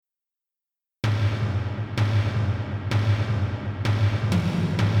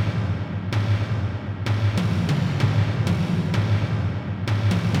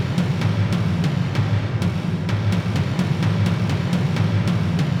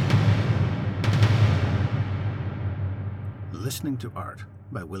listening to Art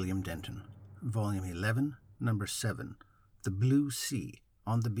by William Denton, Volume 11, Number 7, The Blue Sea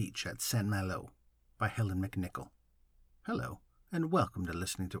on the Beach at Saint-Malo by Helen McNicoll. Hello, and welcome to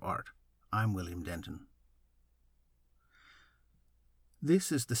Listening to Art. I'm William Denton.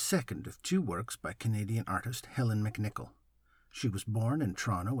 This is the second of two works by Canadian artist Helen McNicoll. She was born in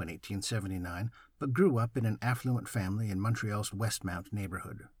Toronto in 1879, but grew up in an affluent family in Montreal's Westmount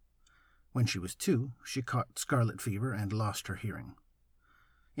neighborhood. When she was 2, she caught scarlet fever and lost her hearing.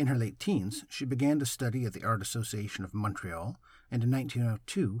 In her late teens, she began to study at the Art Association of Montreal, and in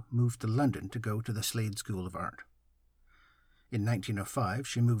 1902 moved to London to go to the Slade School of Art. In 1905,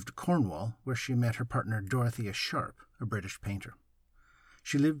 she moved to Cornwall, where she met her partner Dorothea Sharp, a British painter.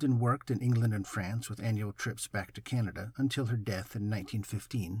 She lived and worked in England and France with annual trips back to Canada until her death in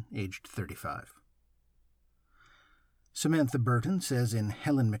 1915, aged 35. Samantha Burton says in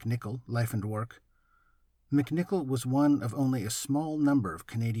Helen McNicoll, Life and Work, McNicoll was one of only a small number of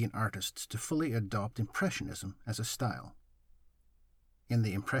Canadian artists to fully adopt Impressionism as a style. In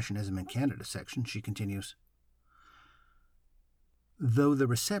the Impressionism in Canada section, she continues, though the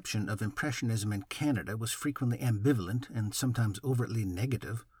reception of Impressionism in Canada was frequently ambivalent and sometimes overtly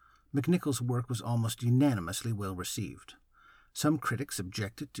negative, McNicoll's work was almost unanimously well received. Some critics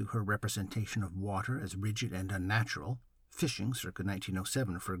objected to her representation of water as rigid and unnatural. Fishing, circa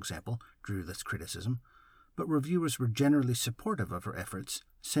 1907, for example, drew this criticism, but reviewers were generally supportive of her efforts,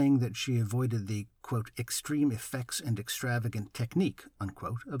 saying that she avoided the, quote, extreme effects and extravagant technique,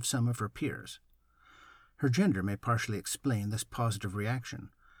 unquote, of some of her peers. Her gender may partially explain this positive reaction.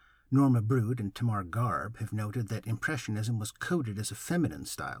 Norma Brood and Tamar Garb have noted that Impressionism was coded as a feminine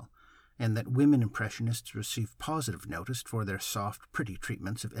style, and that women Impressionists received positive notice for their soft, pretty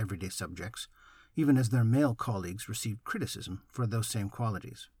treatments of everyday subjects, even as their male colleagues received criticism for those same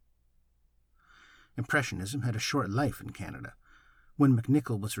qualities. Impressionism had a short life in Canada. When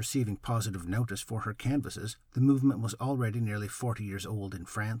McNicoll was receiving positive notice for her canvases, the movement was already nearly 40 years old in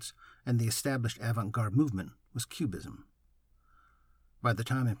France, and the established avant-garde movement was Cubism. By the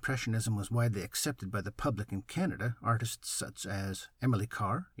time Impressionism was widely accepted by the public in Canada, artists such as Emily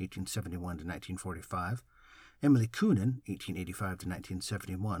Carr, 1871 to 1945, Emily Coonan, 1885 to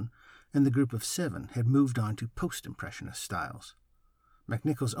 1971, and the Group of Seven had moved on to post-Impressionist styles.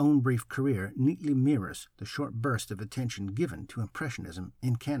 McNicoll's own brief career neatly mirrors the short burst of attention given to Impressionism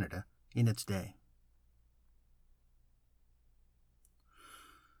in Canada in its day.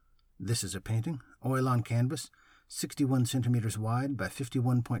 This is a painting, oil on canvas, 61 centimeters wide by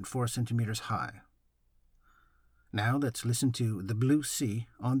 51.4 centimeters high. Now let's listen to The Blue Sea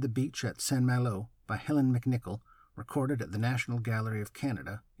on the Beach at Saint-Malo by Helen McNicoll, recorded at the National Gallery of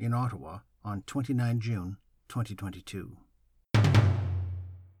Canada in Ottawa on 29 June 2022.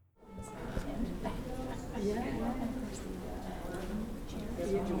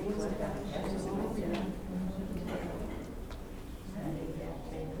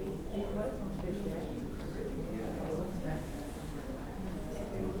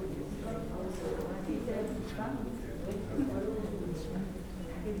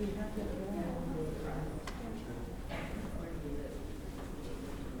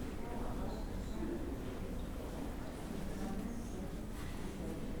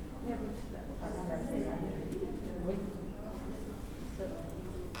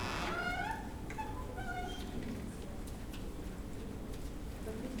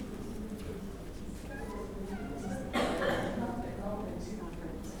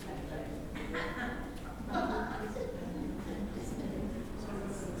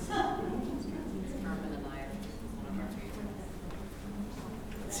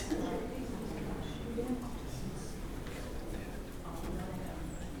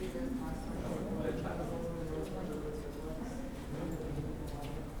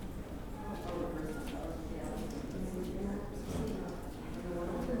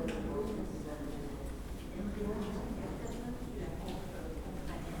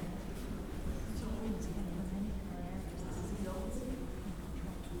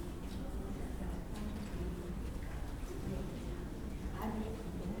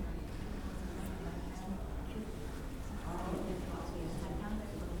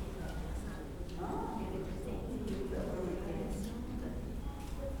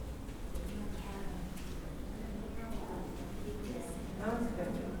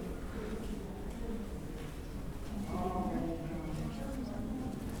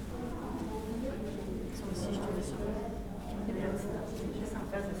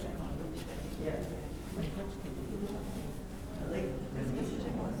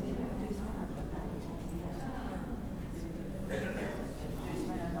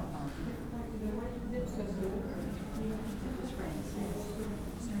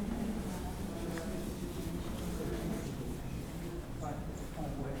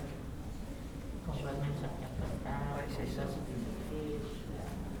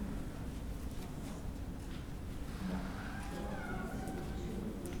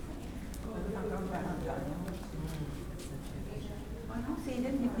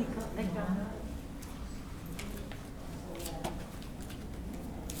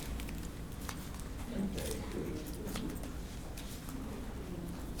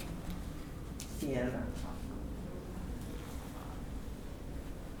 ciel.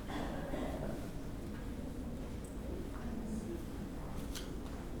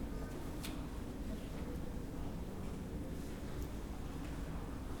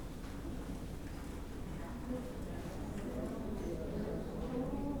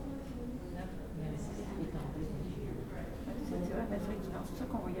 C'est ça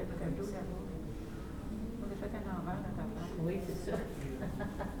qu'on voyait le tableau là-bas. On a fait un envers dans ta part. Oui, c'est ça.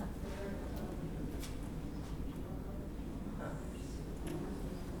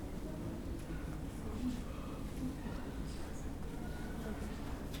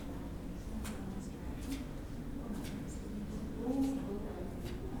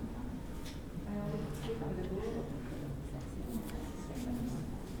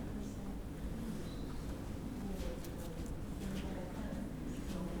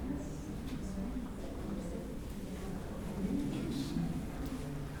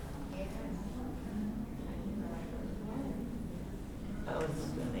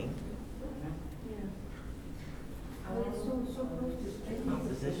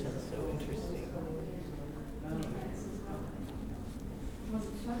 Composition is so interesting.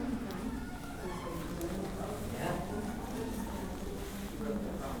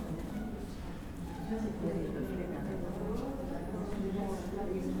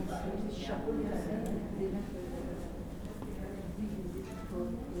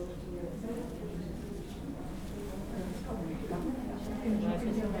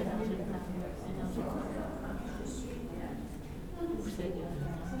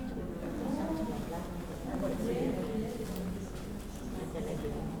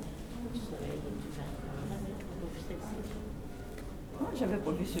 J'avais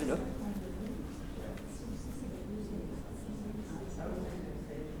pas vu celui-là.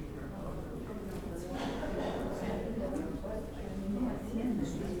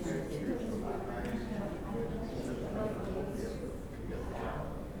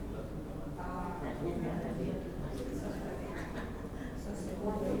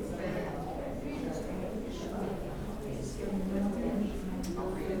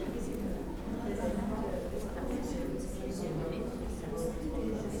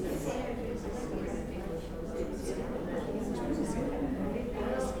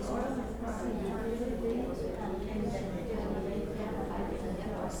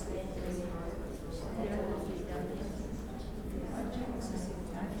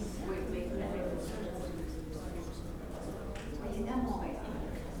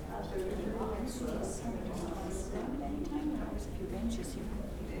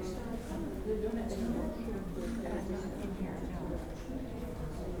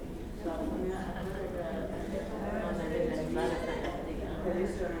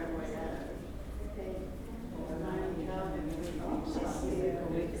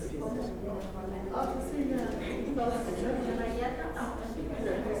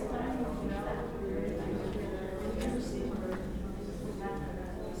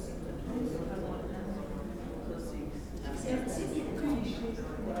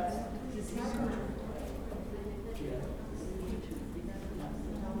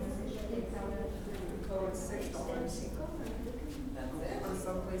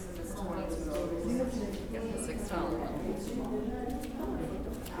 Some places it's $22. Yeah, $6.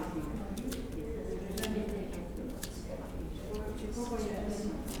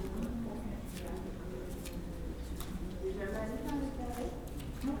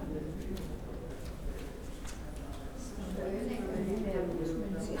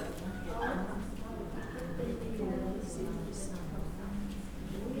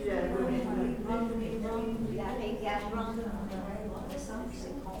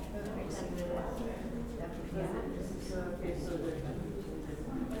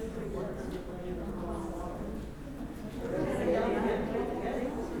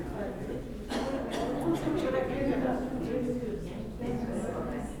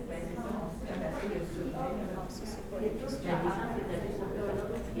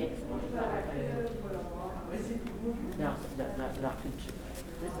 Leur culture.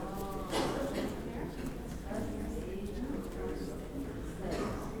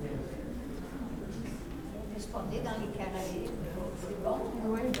 On est dans les Caraïbes. C'est bon?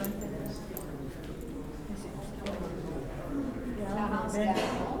 Oui,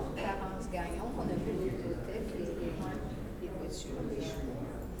 Clarence Gagnon, qu'on a vu les têtes, les voitures, les chevaux.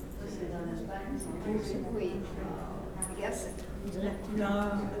 Oui. Regarde ça. la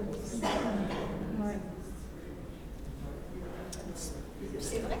couleur. Ouais.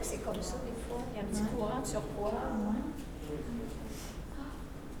 C'est vrai que c'est comme ça des fois. Il y a un petit courant de surpoids.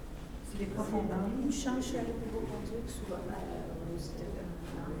 C'est des profondeurs. Je change, je suis allée au Nouveau-Brunswick souvent aux États-Unis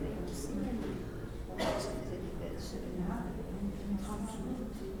aussi. Ça faisait des belles Tranquille.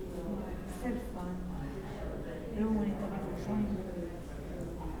 C'était le fun. Là où on est allé rejoindre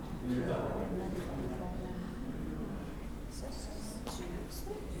Ça, c'est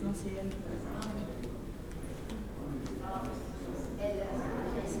non, c'est elle.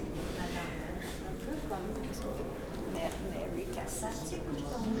 un peu comme Mary Cassatt, tu sais,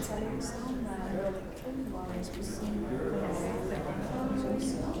 quand on est allé ensemble à Burlington voir l'exposition.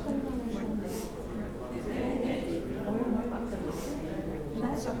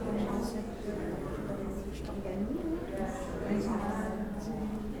 Là, ça commence. Je t'organise.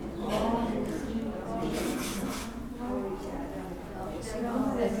 C'est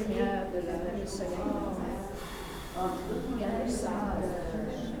comme la lumière de le soleil. Regarde ça.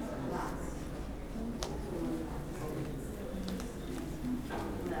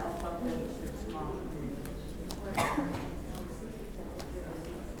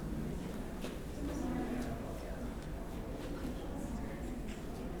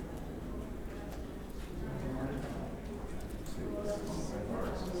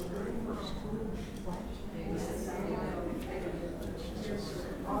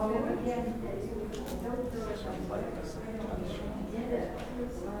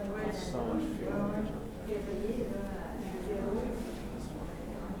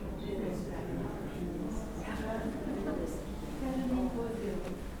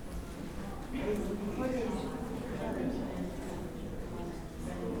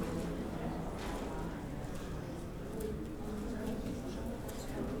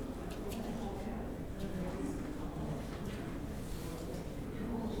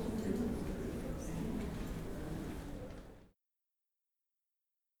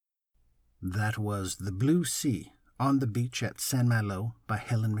 That was The Blue Sea on the Beach at Saint-Malo by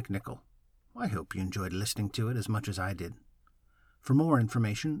Helen McNicoll. I hope you enjoyed listening to it as much as I did. For more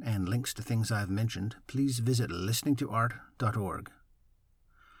information and links to things I've mentioned, please visit listeningtoart.org.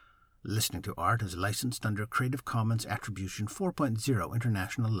 Listening to Art is licensed under Creative Commons Attribution 4.0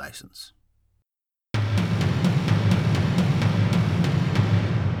 International License.